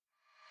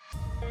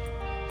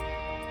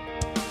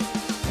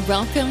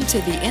Welcome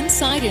to the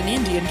Inside an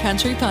Indian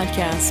Country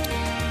podcast,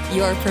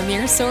 your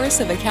premier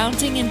source of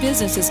accounting and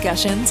business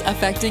discussions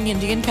affecting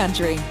Indian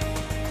country.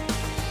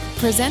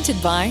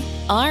 Presented by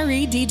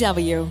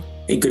REDW.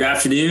 Hey, good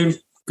afternoon,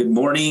 good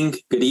morning,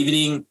 good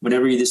evening,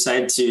 whenever you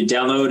decide to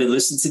download and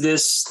listen to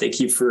this. Thank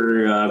you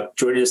for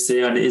joining us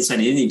today on Inside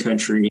an Indian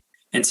Country.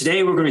 And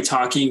today we're going to be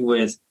talking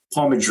with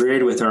Paul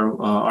Madrid with our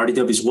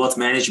REDW's Wealth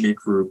Management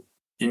Group.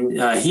 And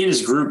he and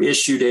his group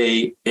issued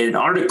an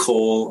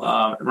article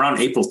around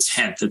April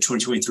 10th of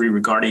 2023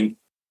 regarding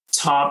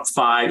top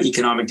 5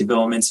 economic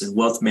developments and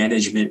wealth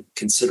management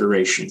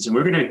considerations. And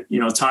we're going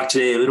to, talk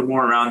today a little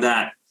more around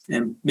that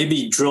and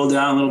maybe drill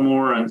down a little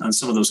more on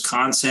some of those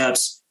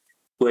concepts,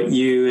 what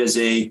you as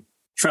a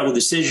travel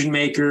decision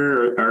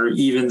maker or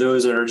even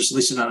those that are just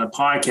listening on a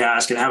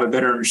podcast can have a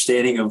better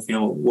understanding of,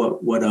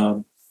 what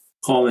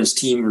Paul and his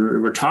team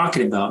were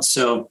talking about.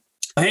 So,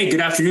 hey,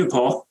 good afternoon,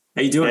 Paul.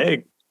 How you doing?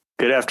 Hey.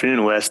 Good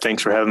afternoon, Wes.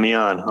 Thanks for having me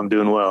on. I'm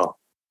doing well.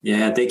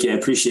 Yeah, thank you. I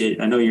appreciate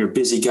it. I know you're a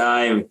busy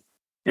guy with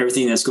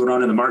everything that's going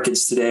on in the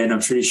markets today, and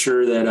I'm pretty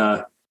sure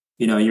that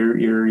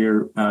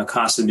you're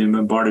constantly been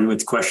bombarded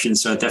with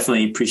questions. So I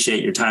definitely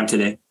appreciate your time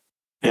today.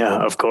 Yeah,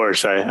 of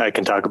course. I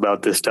can talk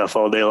about this stuff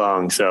all day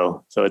long.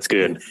 So it's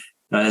good.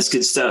 That's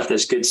good stuff.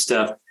 That's good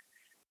stuff.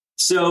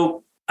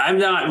 So I'm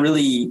not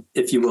really,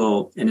 if you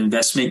will, an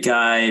investment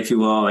guy, if you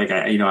will. Like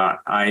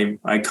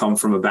I come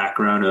from a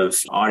background of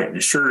audit and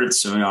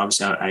assurance, so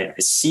obviously I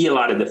see a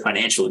lot of the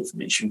financial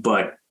information.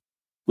 But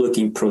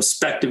looking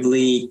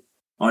prospectively,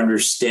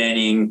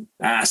 understanding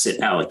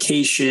asset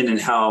allocation and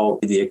how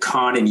the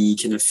economy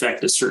can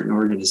affect a certain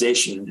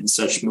organization and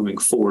such moving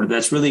forward,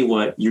 that's really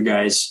what you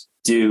guys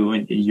do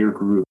in your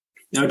group.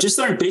 Now, just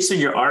based on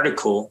your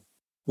article,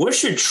 what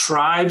should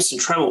tribes and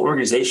tribal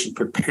organizations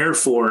prepare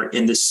for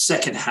in the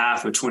second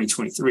half of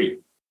 2023?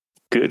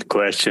 Good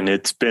question.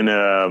 It's been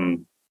a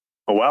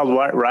wild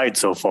ride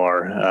so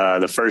far.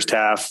 The first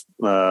half,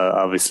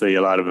 obviously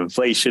a lot of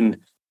inflation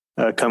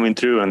coming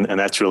through, and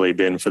that's really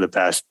been for the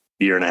past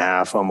year and a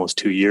half, almost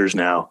 2 years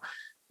now.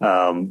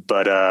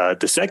 But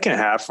the second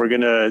half, we're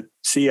going to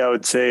see, I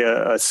would say,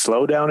 a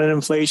slowdown in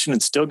inflation.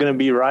 It's still going to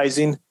be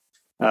rising,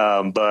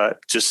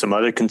 but just some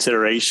other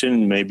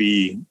consideration,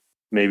 maybe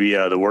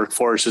the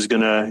workforce is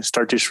going to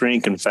start to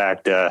shrink. In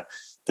fact, the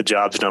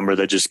jobs number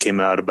that just came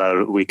out about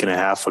a week and a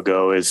half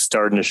ago is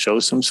starting to show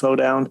some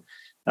slowdown.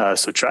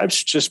 So tribes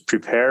should just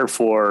prepare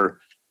for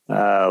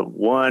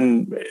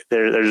one,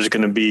 there's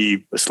going to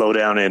be a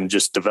slowdown in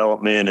just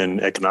development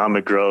and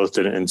economic growth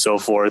and so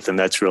forth. And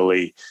that's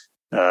really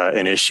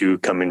an issue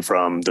coming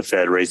from the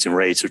Fed raising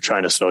rates or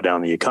trying to slow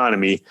down the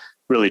economy,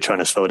 really trying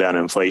to slow down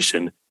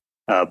inflation.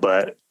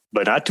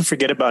 But not to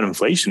forget about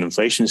inflation.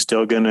 Inflation is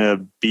still going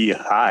to be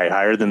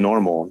higher than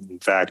normal. In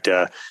fact,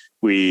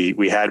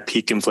 we had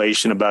peak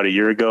inflation about a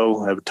year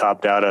ago. It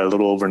topped out a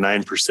little over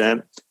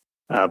 9%,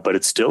 but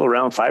it's still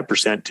around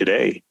 5%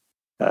 today.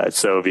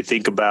 So if you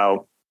think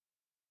about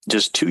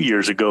just 2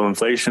 years ago,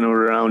 inflation was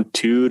around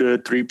 2 to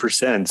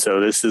 3%.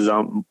 So this is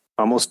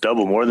almost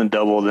double, more than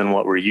double than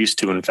what we're used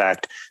to. In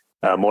fact,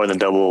 more than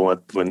double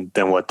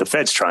than what the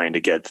Fed's trying to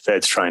get. The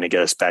Fed's trying to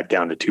get us back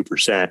down to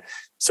 2%.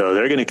 So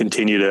they're going to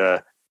continue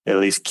to at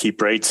least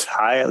keep rates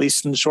high, at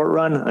least in the short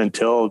run,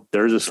 until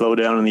there's a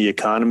slowdown in the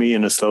economy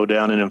and a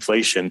slowdown in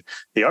inflation.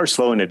 They are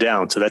slowing it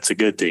down, so that's a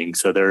good thing.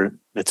 So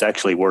it's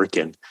actually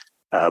working.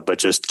 But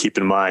just keep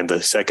in mind,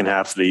 the second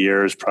half of the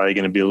year is probably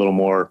going to be a little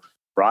more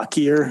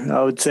rockier,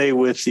 I would say,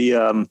 with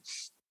the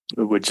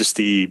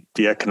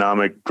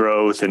economic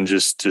growth and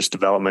just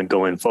development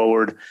going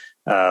forward.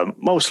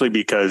 Mostly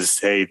because,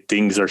 hey,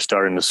 things are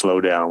starting to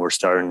slow down. We're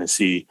starting to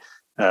see.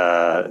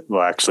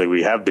 Actually,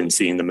 we have been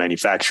seeing the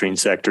manufacturing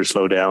sector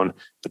slow down,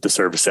 but the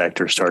service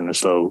sector is starting to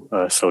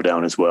slow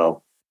down as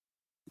well.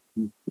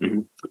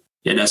 Mm-hmm.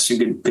 Yeah, that's a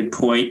good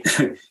point.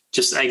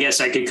 Just, I guess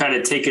I could kind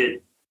of take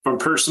it from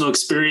personal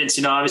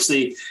experience.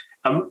 Obviously,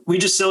 we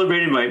just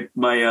celebrated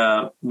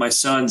my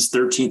son's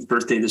 13th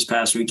birthday this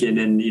past weekend,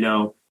 and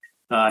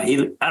I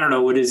don't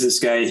know, what is this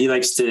guy? He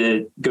likes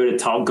to go to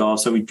Topgolf.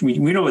 So we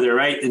know they're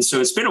right. And so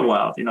it's been a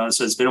while,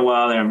 so it's been a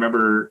while. And I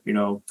remember,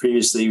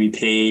 previously we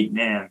paid,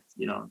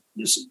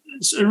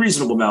 just a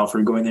reasonable amount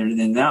for going there. And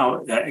then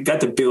now I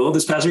got the bill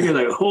this past weekend,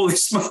 like, holy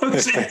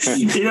smokes,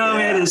 yeah.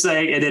 Man, it's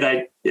like, and then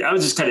I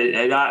was just kind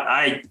of,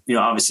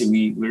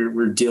 obviously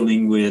we're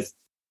dealing with,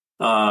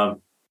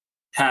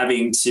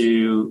 having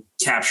to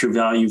capture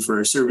value for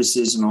our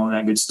services and all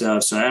that good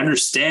stuff. So I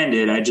understand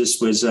it. I just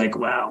was like,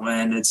 wow,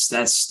 man, that's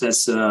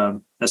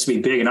gonna be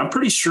big. And I'm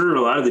pretty sure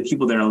a lot of the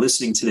people that are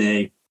listening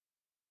today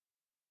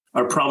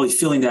are probably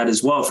feeling that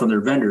as well from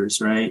their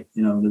vendors, right?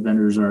 The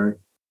vendors are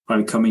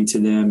probably coming to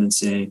them and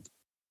saying,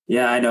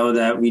 yeah, I know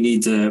that we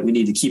need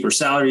to keep our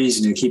salaries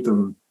and to keep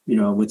them,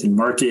 within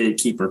market,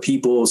 keep our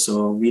people.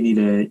 So we need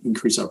to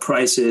increase our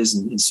prices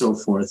and so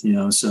forth,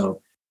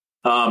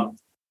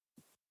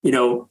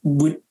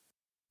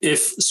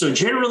 so,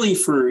 generally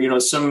for,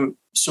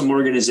 some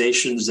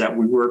organizations that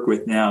we work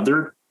with now,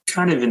 they're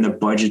kind of in the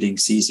budgeting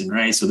season,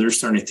 right? So they're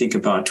starting to think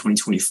about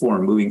 2024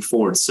 and moving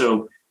forward.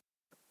 So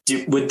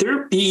would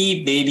there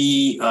be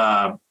maybe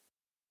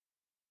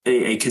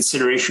a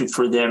consideration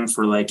for them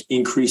for like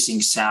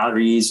increasing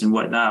salaries and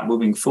whatnot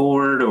moving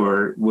forward,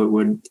 or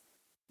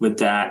would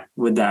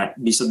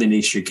that be something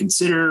they should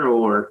consider,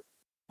 or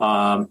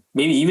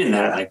maybe even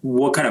that, like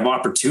what kind of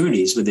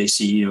opportunities would they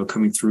see,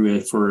 coming through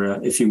it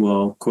for, if you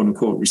will, quote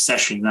unquote,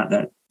 recession? Not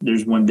that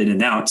there's one been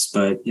announced,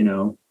 but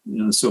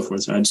and so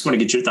forth. So I just want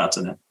to get your thoughts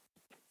on that.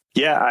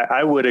 Yeah,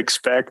 I would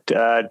expect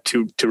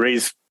to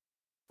raise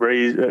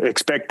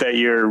expect that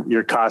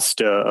your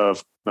cost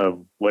of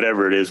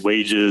whatever it is,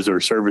 wages or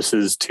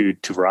services to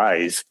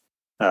rise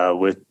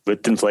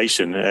with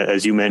inflation.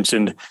 As you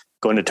mentioned,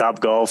 going to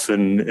Topgolf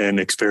and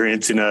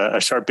experiencing a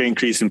sharp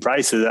increase in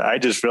prices. I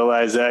just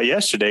realized that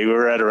yesterday we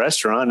were at a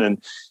restaurant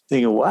and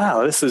thinking,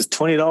 wow, this is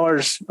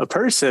 $20 a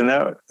person.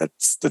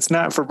 That's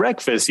not for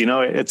breakfast.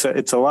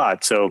 It's a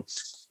lot. So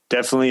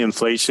definitely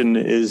inflation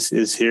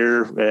is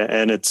here,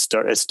 and it's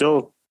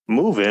still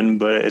moving,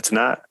 but it's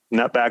not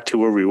back to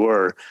where we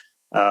were.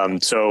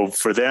 So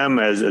for them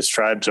as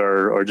tribes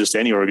or just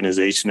any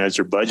organization, as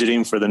they're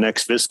budgeting for the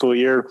next fiscal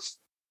year,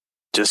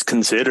 just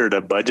consider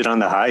to budget on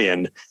the high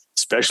end,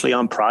 especially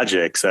on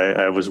projects.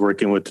 I was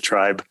working with the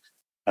tribe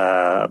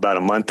about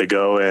a month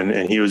ago,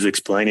 and he was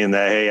explaining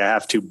that, hey, I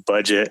have to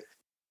budget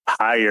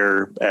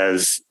higher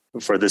as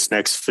for this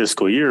next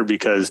fiscal year,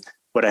 because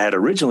what I had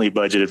originally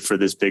budgeted for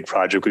this big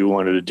project we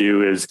wanted to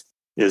do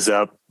is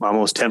up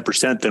almost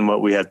 10% than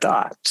what we had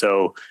thought.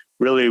 So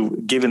really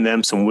giving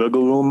them some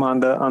wiggle room on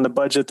the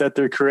budget that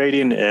they're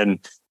creating, and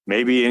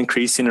maybe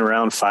increasing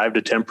around 5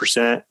 to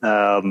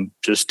 10%,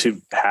 just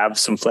to have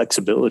some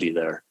flexibility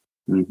there.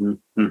 Mm-hmm.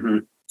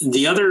 Mm-hmm.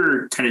 The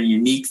other kind of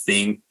unique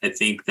thing I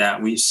think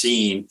that we've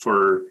seen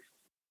for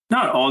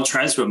not all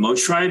tribes, but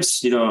most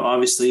tribes,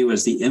 obviously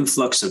was the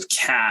influx of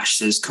cash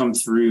that has come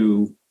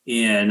through,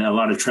 and a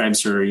lot of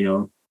tribes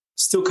are,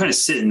 still kind of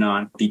sitting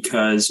on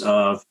because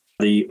of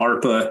the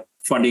ARP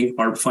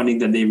funding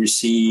that they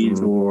received,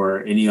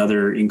 or any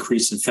other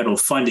increase in federal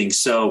funding.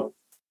 So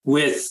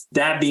with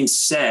that being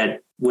said,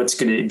 what's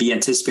going to be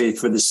anticipated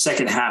for the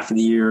second half of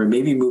the year, and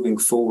maybe moving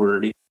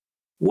forward,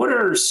 what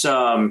are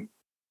some,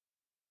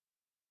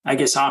 I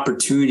guess,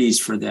 opportunities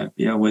for them,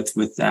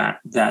 with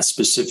that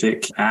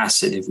specific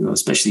asset, if you will,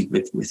 especially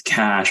with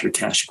cash or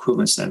cash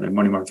equivalents, that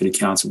money market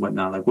accounts and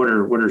whatnot? Like what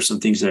are some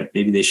things that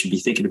maybe they should be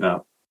thinking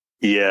about?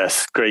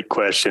 Yes, great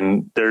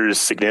question. There's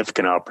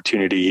significant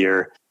opportunity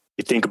here.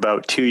 You think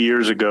about 2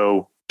 years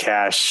ago,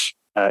 cash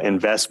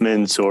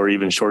investments or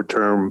even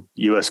short-term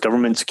U.S.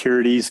 government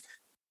securities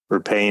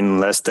were paying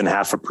less than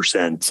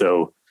 0.5%.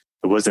 So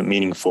it wasn't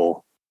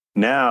meaningful.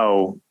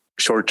 Now,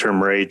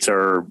 short-term rates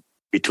are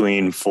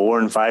between 4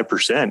 and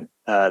 5%.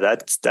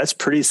 That's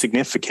pretty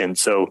significant.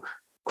 So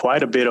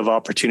quite a bit of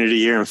opportunity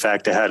here. In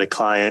fact, I had a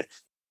client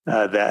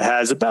that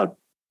has about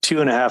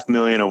 $2.5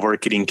 million of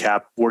working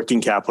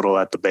capital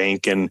at the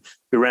bank, and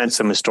we ran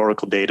some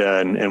historical data,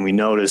 and we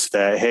noticed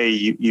that, hey,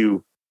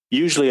 you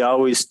usually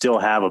always still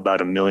have about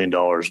 $1 million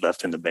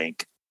left in the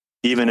bank.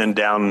 Even in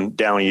down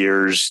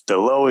years, the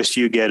lowest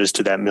you get is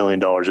to that $1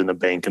 million in the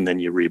bank, and then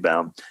you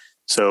rebound.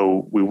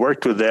 So we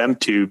worked with them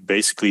to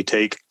basically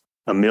take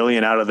 $1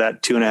 million out of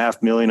that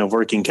 $2.5 million of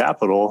working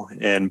capital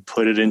and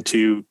put it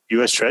into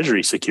U.S.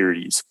 Treasury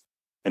securities.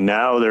 And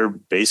now they're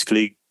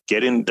basically they're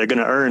going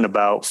to earn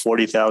about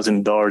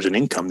 $40,000 in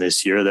income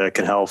this year that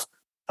can help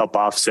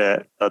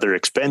offset other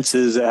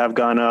expenses that have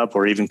gone up,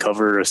 or even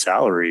cover a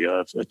salary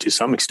to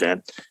some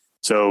extent.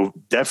 So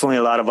definitely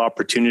a lot of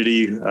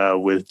opportunity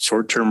with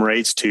short-term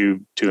rates to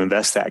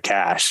invest that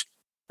cash,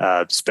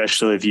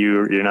 especially if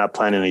you're not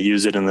planning to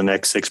use it in the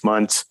next 6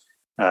 months,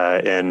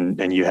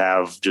 and you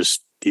have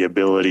just the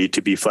ability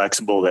to be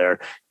flexible there.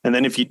 And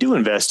then if you do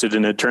invest it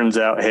and it turns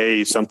out,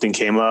 hey, something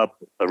came up,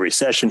 a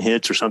recession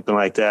hits or something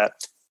like that,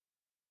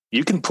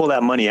 you can pull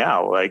that money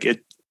out. Like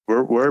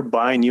we're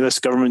buying U.S.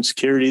 government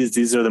securities.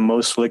 These are the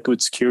most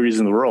liquid securities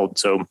in the world.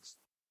 So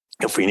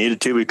if we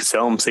needed to, we could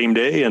sell them same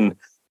day, and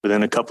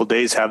within a couple of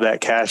days have that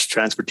cash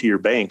transferred to your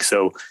bank.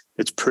 So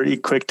it's pretty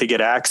quick to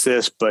get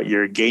access, but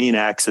you're gaining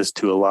access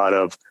to a lot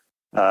of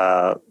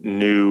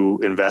new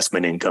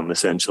investment income,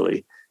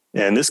 essentially.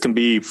 And this can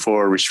be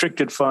for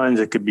restricted funds.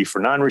 It could be for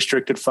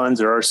non-restricted funds.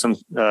 There are some,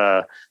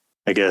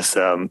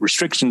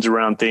 restrictions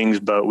around things,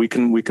 but we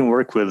can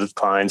work with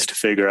clients to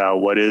figure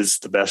out what is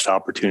the best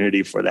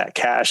opportunity for that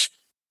cash.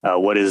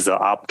 What is the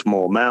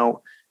optimal amount?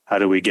 How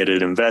do we get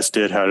it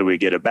invested? How do we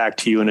get it back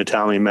to you in a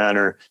timely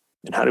manner?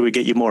 And how do we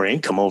get you more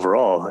income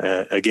overall?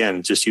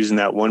 Again, just using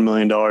that $1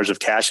 million of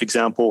cash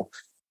example,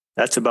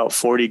 that's about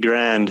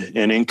 $40,000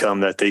 in income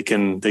that they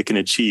can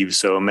achieve.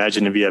 So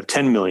imagine if you have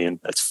 10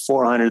 million, that's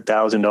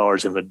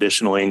 $400,000 of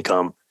additional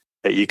income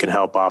that you can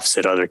help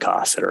offset other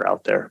costs that are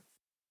out there.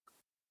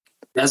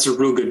 That's a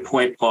real good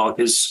point, Paul,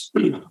 because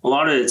a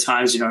lot of the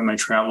times, in my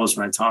travels,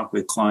 when I talk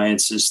with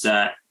clients, is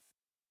that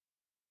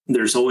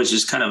there's always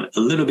just kind of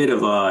a little bit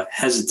of a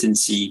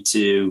hesitancy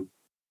to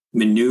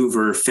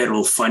maneuver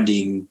federal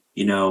funding,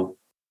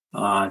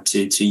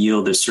 to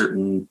yield a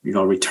certain,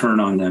 return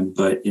on them.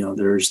 But,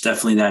 there's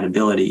definitely that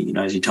ability,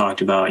 as you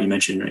talked about, you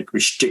mentioned like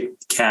restricted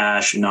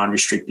cash and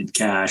non-restricted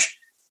cash,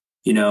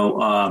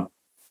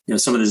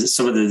 some of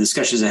the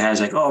discussions I had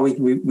is like, oh,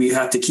 we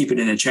have to keep it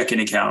in a checking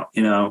account,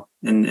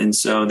 and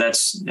so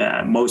that's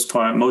most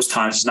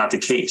times it's not the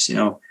case.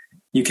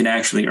 You can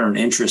actually earn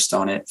interest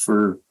on it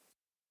for,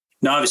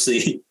 now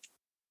obviously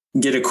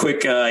get a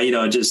quick,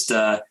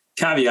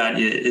 caveat.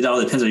 It all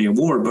depends on your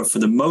award, but for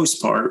the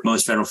most part,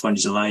 most federal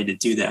funding allow you to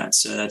do that.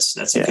 So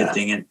that's a good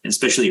thing. And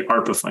especially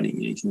ARPA funding,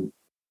 you can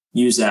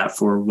use that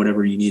for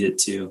whatever you need it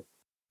to.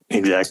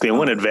 Exactly. And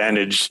one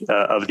advantage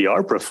of the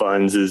ARPA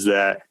funds is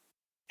that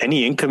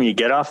any income you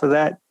get off of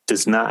that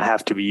does not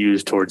have to be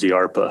used towards the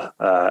ARPA,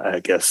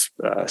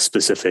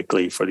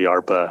 specifically for the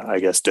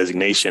ARPA,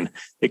 designation.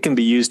 It can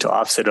be used to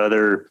offset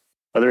other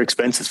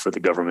expenses for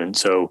the government.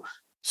 So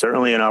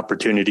certainly an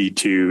opportunity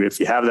to, if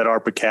you have that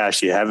ARPA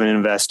cash, you haven't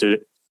invested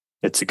it,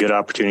 it's a good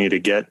opportunity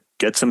to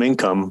get some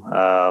income.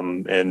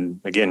 And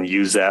again,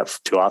 use that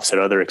to offset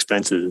other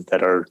expenses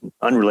that are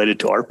unrelated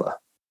to ARPA.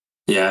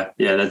 Yeah.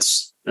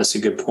 That's a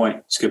good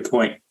point. It's a good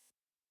point.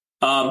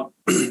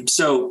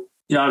 So,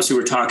 obviously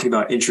we're talking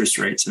about interest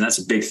rates, and that's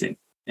a big thing.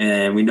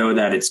 And we know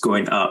that it's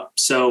going up.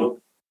 So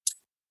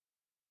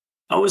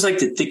I always like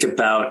to think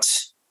about,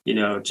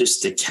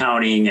 just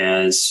accounting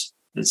as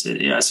it's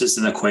just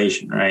an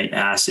equation, right?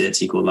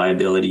 Assets equal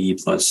liability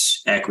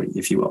plus equity,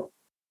 if you will.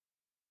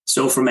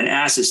 So from an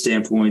asset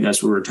standpoint,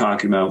 that's what we're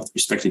talking about with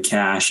respect to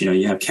cash.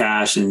 You have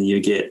cash and you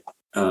get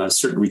a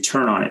certain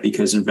return on it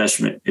because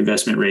investment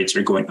rates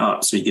are going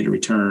up. So you get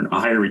a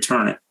higher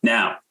return on it.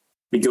 Now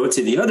we go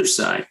to the other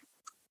side.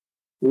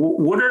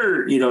 What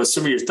are,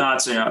 some of your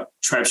thoughts on how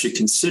tribes should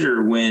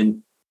consider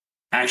when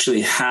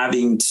actually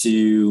having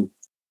to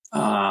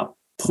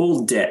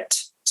pull debt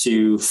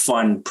to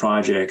fund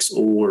projects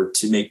or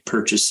to make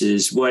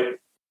purchases?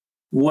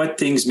 What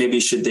things maybe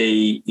should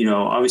they,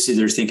 obviously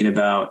they're thinking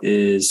about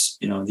is,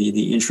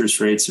 the interest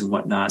rates and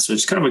whatnot. So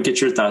just kind of get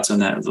your thoughts on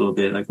that a little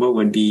bit. Like what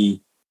would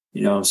be,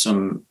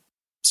 some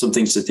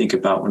things to think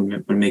about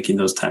when making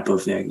those type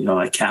of,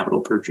 like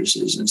capital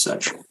purchases and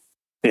such.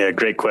 Yeah,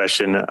 great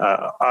question.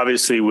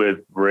 Obviously, with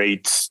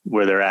rates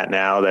where they're at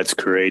now, that's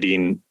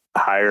creating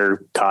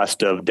higher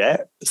cost of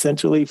debt,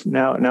 essentially,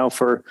 now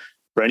for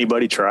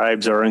anybody.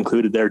 Tribes are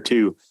included there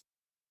too.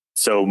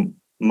 So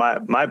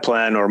my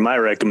plan or my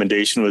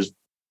recommendation was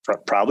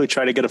probably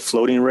try to get a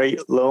floating rate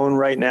loan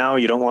right now.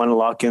 You don't want to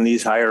lock in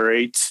these higher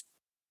rates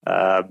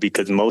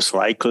because most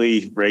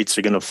likely rates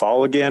are going to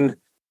fall again.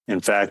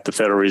 In fact, the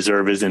Federal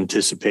Reserve is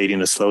anticipating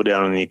a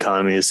slowdown in the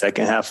economy the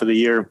second half of the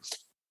year.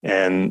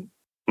 And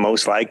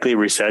most likely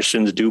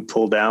recessions do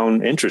pull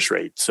down interest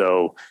rates.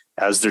 So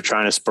as they're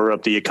trying to spur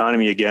up the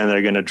economy again,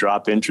 they're going to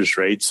drop interest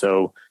rates.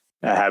 So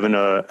having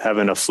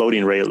a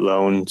floating rate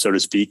loan, so to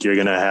speak, you're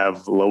going to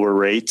have lower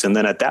rates. And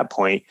then at that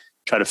point,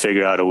 try to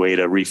figure out a way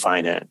to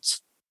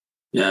refinance.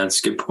 Yeah, that's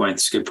a good point.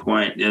 That's a good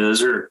point. Yeah,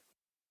 those are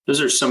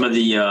some of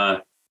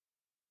the,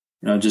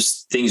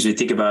 just things we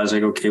think about is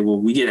like, okay, well,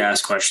 we get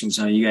asked questions.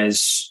 You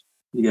guys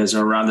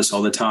are around this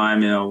all the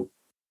time,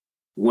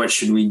 what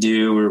should we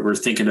do? We're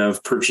thinking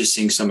of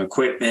purchasing some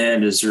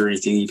equipment. Is there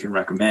anything you can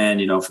recommend?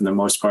 For the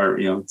most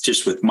part,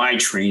 just with my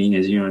training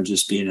is,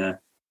 just being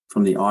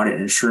from the audit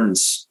and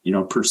insurance,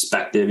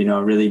 perspective, I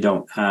really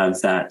don't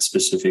have that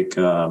specific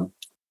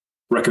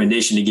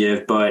recommendation to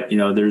give, but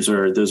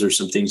those are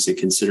some things to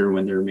consider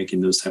when they're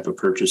making those type of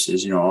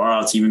purchases, or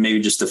else even maybe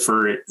just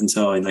defer it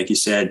until, like you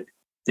said,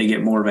 they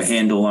get more of a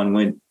handle on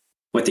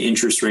what the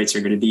interest rates are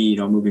going to be,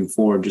 moving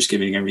forward, just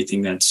given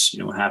everything that's,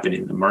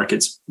 happening in the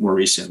markets more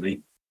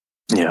recently.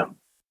 Yeah.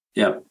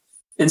 Yeah.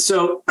 And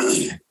so,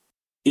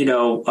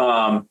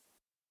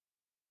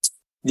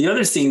 the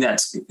other thing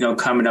that's,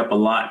 coming up a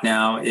lot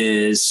now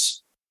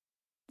is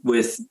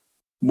with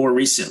more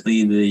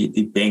recently,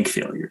 the bank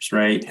failures,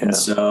 right? Yeah. And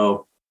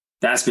so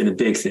that's been a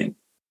big thing.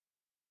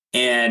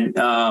 And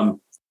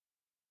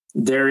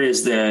there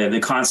is the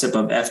concept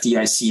of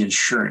FDIC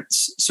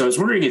insurance. So I was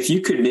wondering if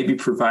you could maybe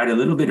provide a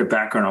little bit of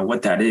background on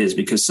what that is,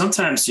 because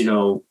sometimes,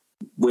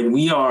 when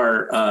we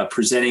are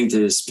presenting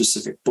to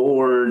specific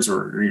boards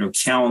or,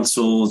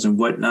 councils and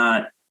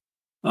whatnot,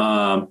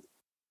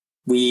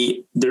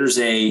 there's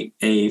a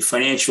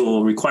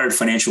required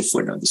financial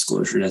footnote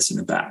disclosure that's in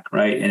the back,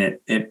 right? And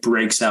it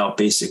breaks out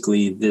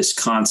basically this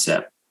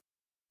concept.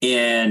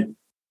 And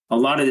a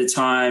lot of the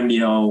time,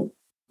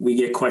 we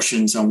get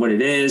questions on what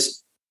it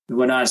is and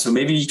whatnot. So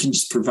maybe you can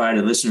just provide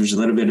the listeners a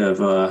little bit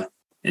of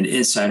an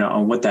insight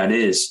on what that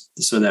is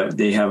so that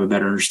they have a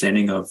better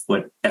understanding of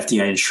what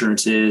FDI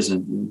insurance is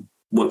and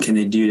what can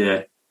they do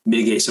to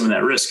mitigate some of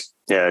that risk.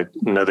 Yeah,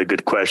 another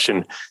good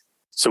question.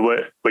 So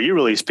what you're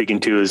really speaking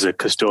to is a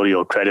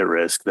custodial credit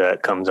risk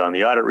that comes on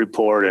the audit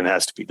report and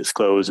has to be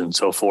disclosed and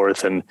so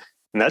forth. And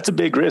that's a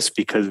big risk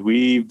because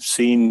we've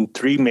seen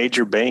 3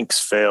 major banks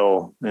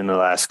fail in the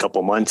last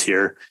couple months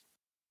here.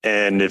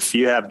 And if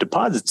you have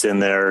deposits in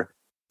there,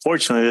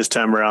 fortunately, this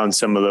time around,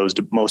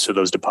 most of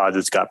those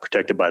deposits got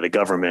protected by the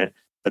government.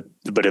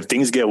 But if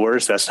things get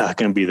worse, that's not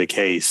going to be the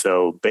case.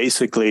 So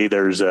basically,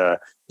 there's an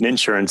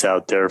insurance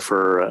out there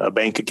for a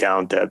bank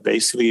account that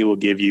basically will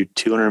give you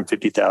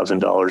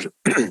 $250,000,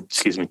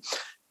 excuse me,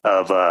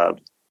 of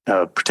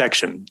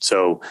protection.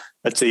 So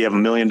let's say you have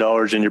 $1 million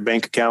in your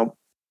bank account,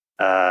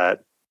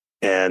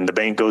 and the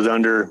bank goes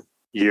under.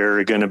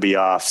 You're going to be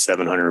off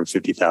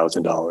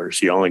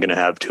 $750,000. You're only going to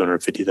have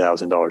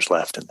 $250,000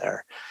 left in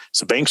there.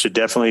 So banks should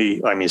definitely,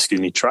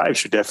 tribes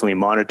should definitely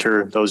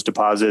monitor those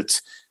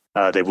deposits.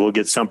 They will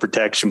get some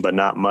protection, but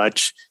not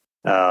much.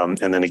 And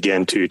then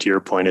again, to your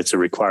point, it's a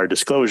required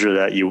disclosure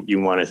that you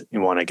want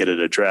to get it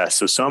addressed.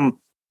 So some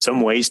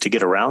ways to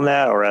get around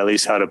that, or at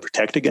least how to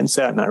protect against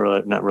that, not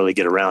really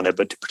get around it,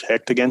 but to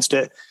protect against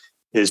it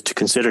is to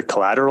consider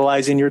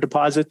collateralizing your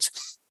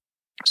deposits.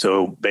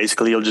 So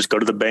basically, you'll just go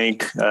to the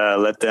bank,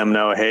 let them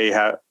know, hey,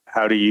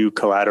 how do you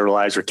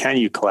collateralize, or can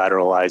you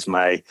collateralize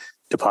my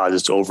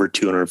deposits over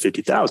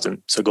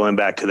 $250,000? So going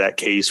back to that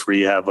case where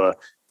you have $1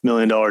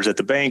 million at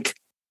the bank,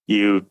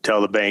 you tell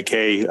the bank,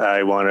 hey,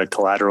 I want to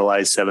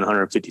collateralize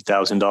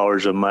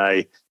 $750,000 of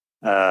my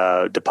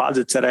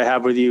deposits that I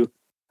have with you.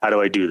 How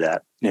do I do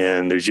that?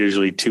 And there's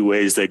usually two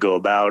ways they go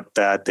about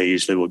that. They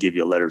usually will give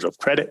you letters of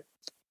credit,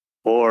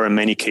 or in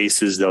many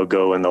cases, they'll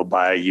go and they'll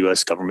buy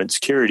U.S. government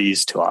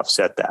securities to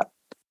offset that,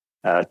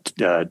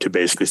 to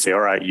basically say, all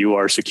right, you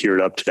are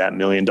secured up to that $1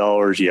 million.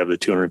 You have the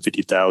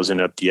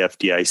 $250,000 of the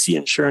FDIC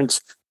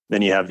insurance.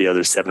 Then you have the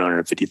other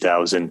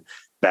 $750,000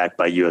 backed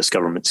by U.S.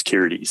 government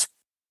securities.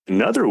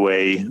 Another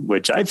way,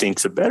 which I think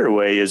is a better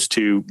way, is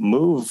to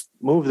move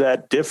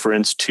that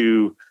difference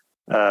to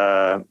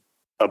a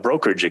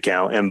brokerage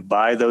account and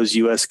buy those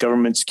U.S.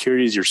 government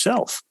securities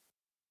yourself.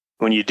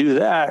 When you do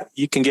that,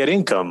 you can get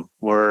income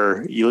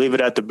where you leave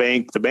it at the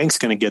bank. The bank's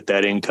going to get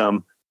that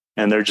income,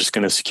 and they're just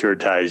going to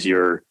securitize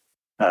your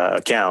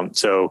account.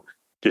 So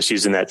just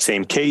using that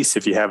same case,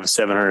 if you have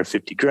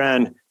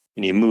 $750,000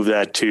 and you move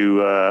that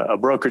to a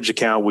brokerage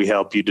account, we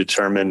help you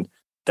determine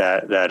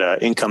that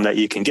income that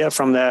you can get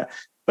from that.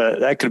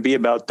 But that could be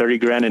about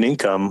 $30,000 in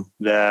income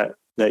that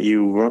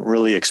you weren't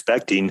really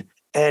expecting,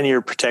 and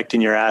you're protecting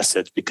your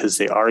assets because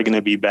they are going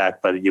to be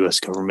backed by the U.S.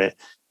 government,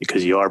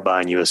 because you are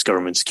buying U.S.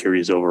 government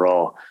securities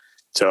overall.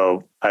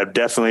 So I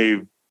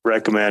definitely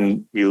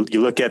recommend you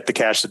look at the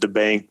cash at the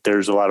bank.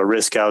 There's a lot of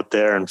risk out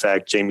there. In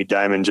fact, Jamie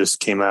Dimon just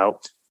came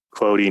out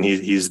quoting,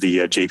 he's the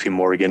JP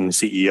Morgan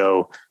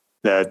CEO,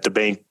 that the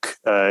bank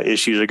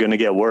issues are going to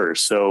get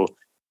worse. So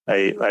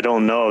I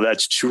don't know if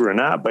that's true or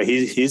not, but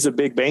he's a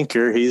big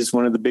banker. He's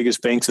one of the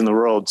biggest banks in the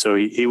world. So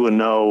he will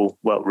know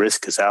what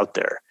risk is out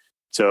there.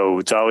 So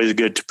it's always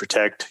good to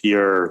protect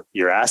your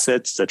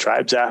assets, the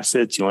tribe's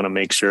assets. You want to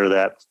make sure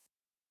that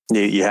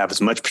you have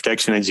as much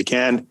protection as you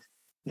can.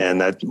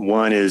 And that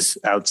one is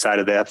outside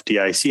of the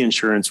FDIC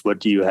insurance. What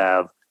do you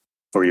have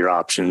for your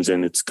options?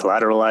 And it's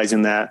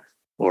collateralizing that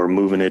or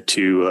moving it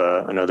to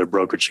another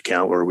brokerage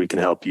account where we can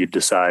help you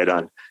decide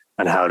on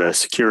how to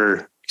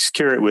secure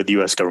it with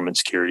U.S. government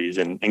securities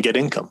and get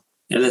income.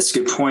 Yeah, that's a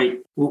good point.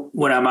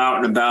 When I'm out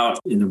and about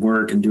in the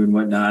work and doing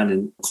whatnot,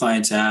 and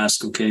clients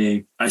ask,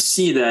 okay, I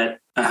see that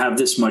I have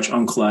this much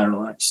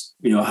uncollateralized,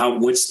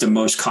 what's the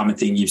most common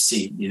thing you've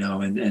seen,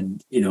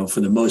 and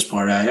for the most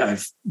part,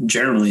 I've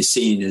generally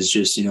seen is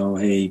just,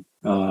 hey,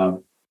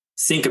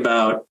 think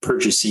about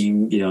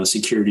purchasing,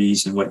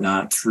 securities and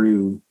whatnot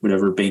through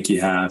whatever bank you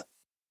have.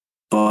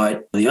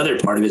 But the other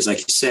part of it is, like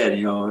you said,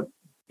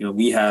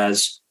 we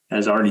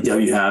as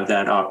RDW have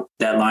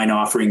that line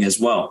offering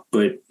as well,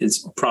 but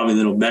it's probably a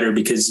little better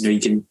because, you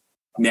can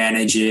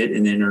manage it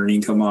and then earn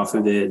income off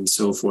of it and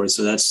so forth.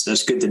 So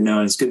that's good to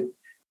know. It's good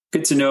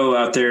to know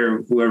out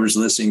there, whoever's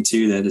listening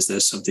to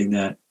that's something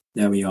that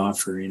we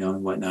offer,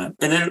 and whatnot.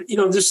 And then,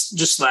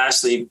 just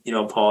lastly,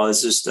 Paul,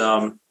 is just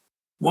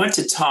want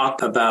to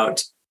talk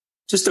about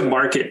just the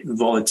market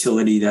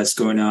volatility that's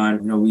going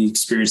on. We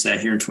experienced that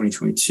here in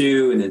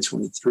 2022 and then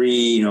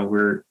 23.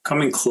 We're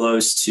coming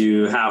close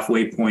to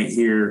halfway point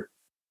here.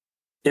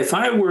 If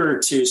I were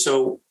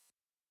to,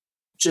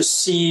 just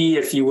see,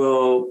 if you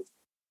will,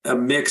 a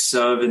mix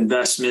of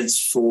investments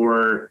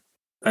for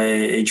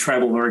a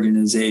tribal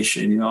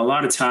organization. A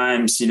lot of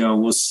times,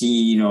 we'll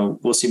see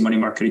money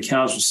market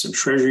accounts with some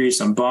treasuries,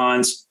 some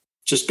bonds,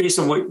 just based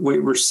on what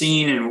we're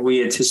seeing and what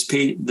we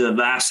anticipate the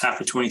last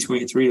half of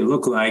 2023 to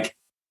look like.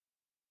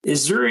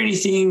 Is there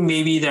anything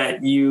maybe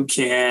that you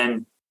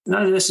can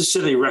not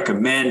necessarily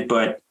recommend,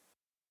 but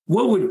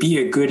what would be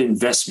a good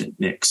investment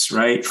mix,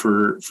 right,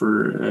 for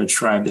a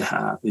tribe to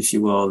have, if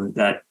you will,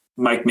 that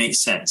might make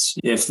sense?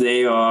 If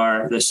they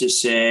are, let's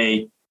just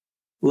say,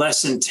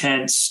 less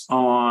intense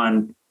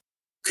on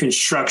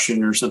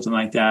construction or something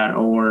like that,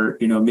 or,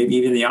 maybe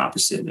even the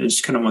opposite. I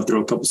just kind of want to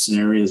throw a couple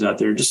scenarios out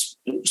there. Just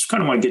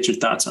kind of want to get your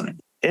thoughts on it.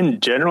 In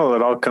general,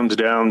 it all comes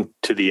down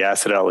to the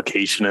asset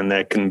allocation, and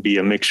that can be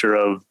a mixture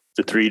of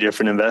the three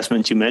different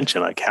investments you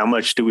mentioned. Like, how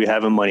much do we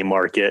have in money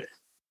market?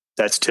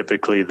 That's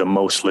typically the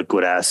most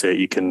liquid asset.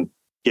 You can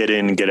get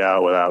in and get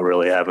out without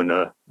really having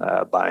to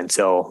buy and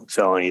sell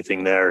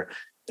anything there.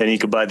 Then you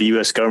could buy the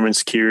U.S. government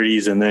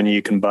securities, and then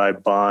you can buy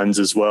bonds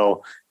as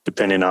well.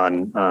 depending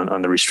on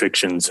the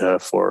restrictions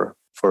for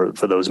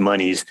those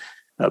monies.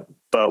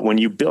 But when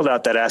you build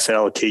out that asset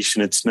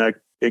allocation,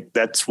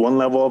 that's one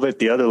level of it.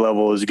 The other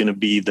level is going to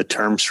be the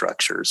term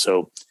structure.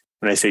 So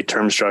when I say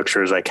term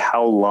structure, is like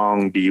how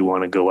long do you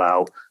want to go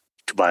out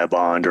to buy a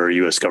bond or a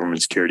U.S.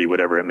 government security,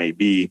 whatever it may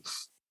be.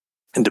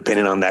 And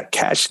depending on that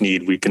cash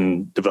need, we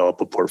can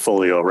develop a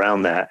portfolio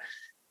around that.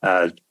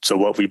 So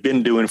what we've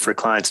been doing for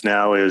clients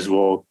now is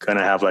we'll kind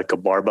of have like a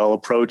barbell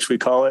approach, we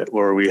call it,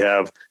 where we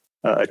have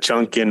a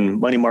chunk in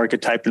money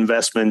market type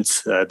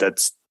investments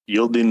that's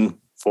yielding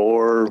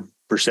 4%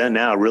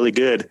 now, really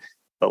good.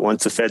 But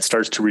once the Fed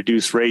starts to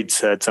reduce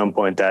rates, at some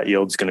point that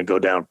yield's going to go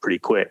down pretty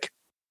quick.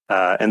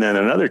 And then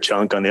another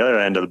chunk on the other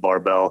end of the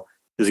barbell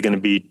is going to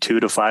be 2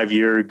 to 5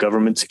 year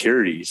government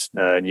securities.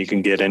 And you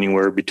can get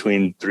anywhere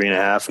between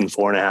 3.5% and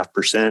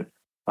 4.5%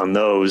 on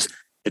those.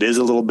 It is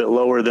a little bit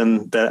lower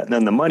than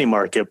the money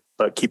market,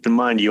 but keep in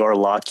mind you are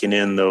locking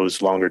in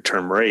those longer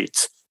term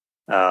rates.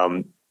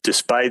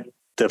 Despite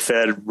the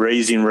Fed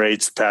raising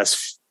rates the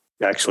past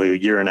actually a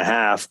year and a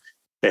half,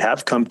 they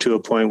have come to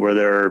a point where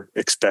they're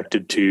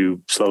expected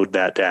to slow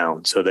that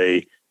down. So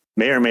they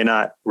may or may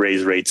not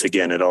raise rates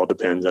again. It all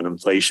depends on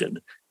inflation.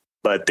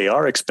 But they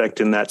are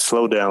expecting that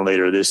slowdown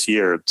later this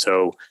year.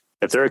 So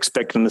if they're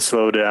expecting the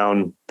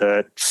slowdown,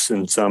 that's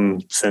in some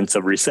sense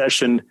of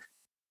recession,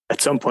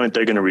 at some point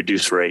they're going to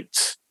reduce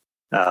rates.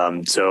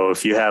 So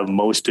if you have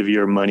most of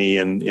your money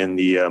in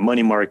the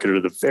money market or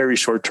the very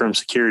short-term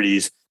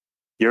securities,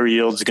 your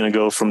yield is going to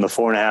go from the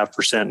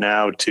 4.5%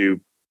 now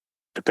to,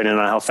 depending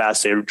on how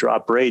fast they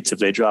drop rates, if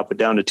they drop it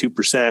down to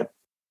 2%,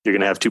 you're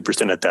going to have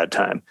 2% at that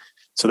time.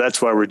 So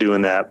that's why we're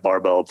doing that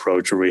barbell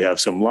approach where we have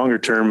some longer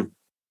term,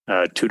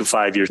 2 to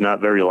 5 years, not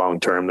very long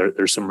term.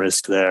 There's some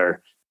risk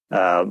there,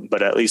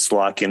 but at least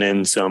locking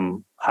in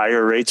some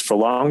higher rates for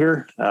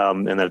longer.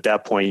 And then at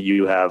that point,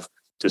 you have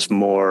just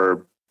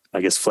more,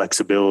 I guess,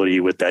 flexibility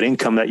with that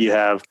income that you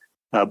have,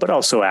 but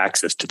also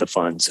access to the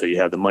funds. So you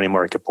have the money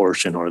market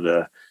portion or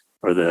the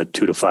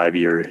 2 to 5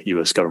 year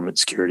U.S. government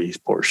securities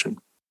portion.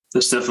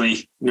 That's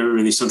definitely, never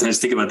really sometimes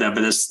think about that,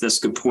 but that's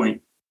a good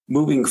point.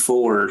 Moving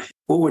forward,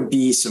 what would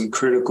be some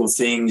critical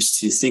things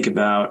to think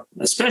about,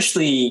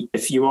 especially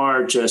if you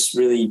are just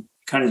really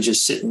kind of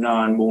just sitting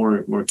on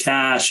more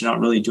cash, not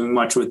really doing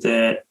much with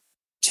it,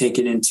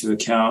 taking into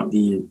account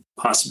the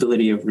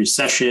possibility of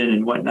recession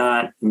and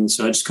whatnot. And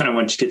so I just kind of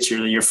want to get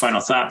your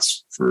final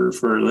thoughts for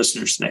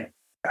listeners today.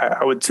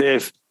 I would say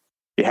if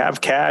you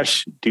have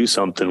cash, do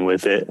something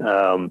with it.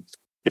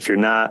 If you're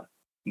not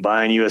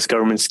buying U.S.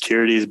 government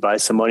securities, buy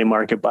some money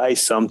market, buy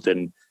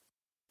something.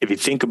 If you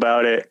think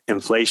about it,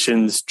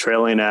 inflation's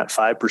trailing at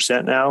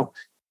 5% now.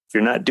 If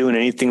you're not doing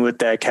anything with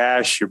that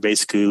cash, you're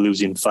basically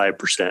losing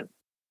 5%.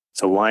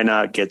 So why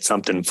not get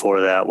something for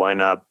that? Why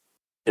not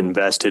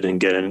invest it and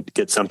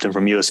get something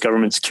from U.S.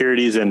 government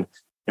securities and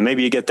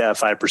maybe you get that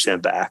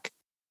 5% back.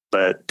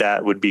 But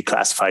that would be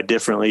classified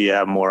differently. You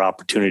have more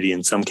opportunity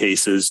in some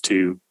cases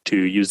to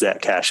use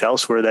that cash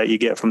elsewhere that you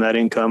get from that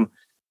income.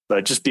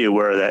 But just be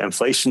aware that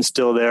inflation's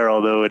still there,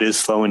 although it is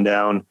slowing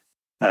down.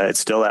 It's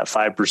still at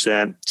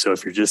 5%. So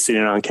if you're just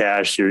sitting on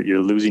cash,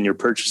 you're losing your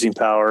purchasing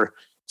power.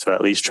 So at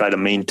least try to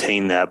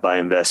maintain that by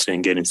investing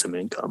and getting some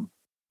income.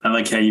 I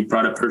like how you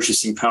brought up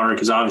purchasing power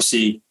because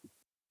obviously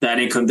that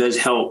income does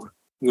help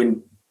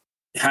when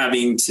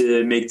having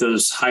to make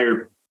those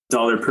higher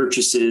dollar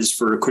purchases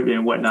for equipment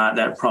and whatnot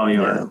that probably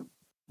are,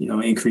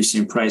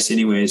 increasing in price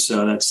anyway.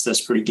 So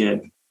that's pretty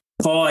good.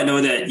 Paul, I know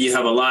that you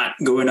have a lot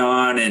going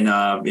on and,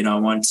 I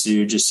want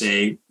to just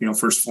say,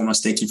 first and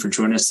foremost, thank you for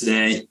joining us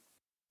today.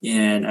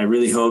 And I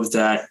really hope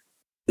that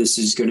this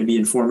is going to be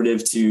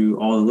informative to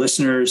all the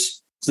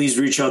listeners. Please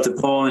reach out to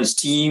Paul and his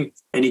team.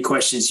 Any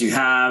questions you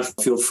have,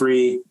 feel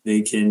free.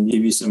 They can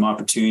give you some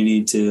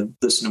opportunity to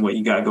listen to what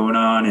you got going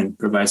on and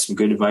provide some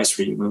good advice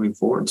for you moving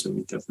forward. So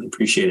we definitely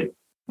appreciate it.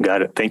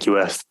 Got it. Thank you,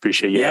 Wes.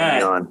 Appreciate you having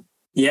me on.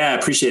 Yeah,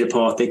 appreciate it,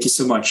 Paul. Thank you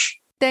so much.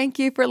 Thank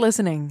you for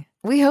listening.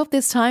 We hope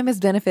this time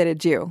has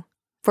benefited you.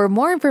 For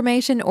more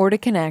information or to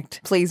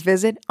connect, please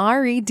visit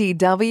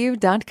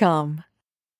redw.com.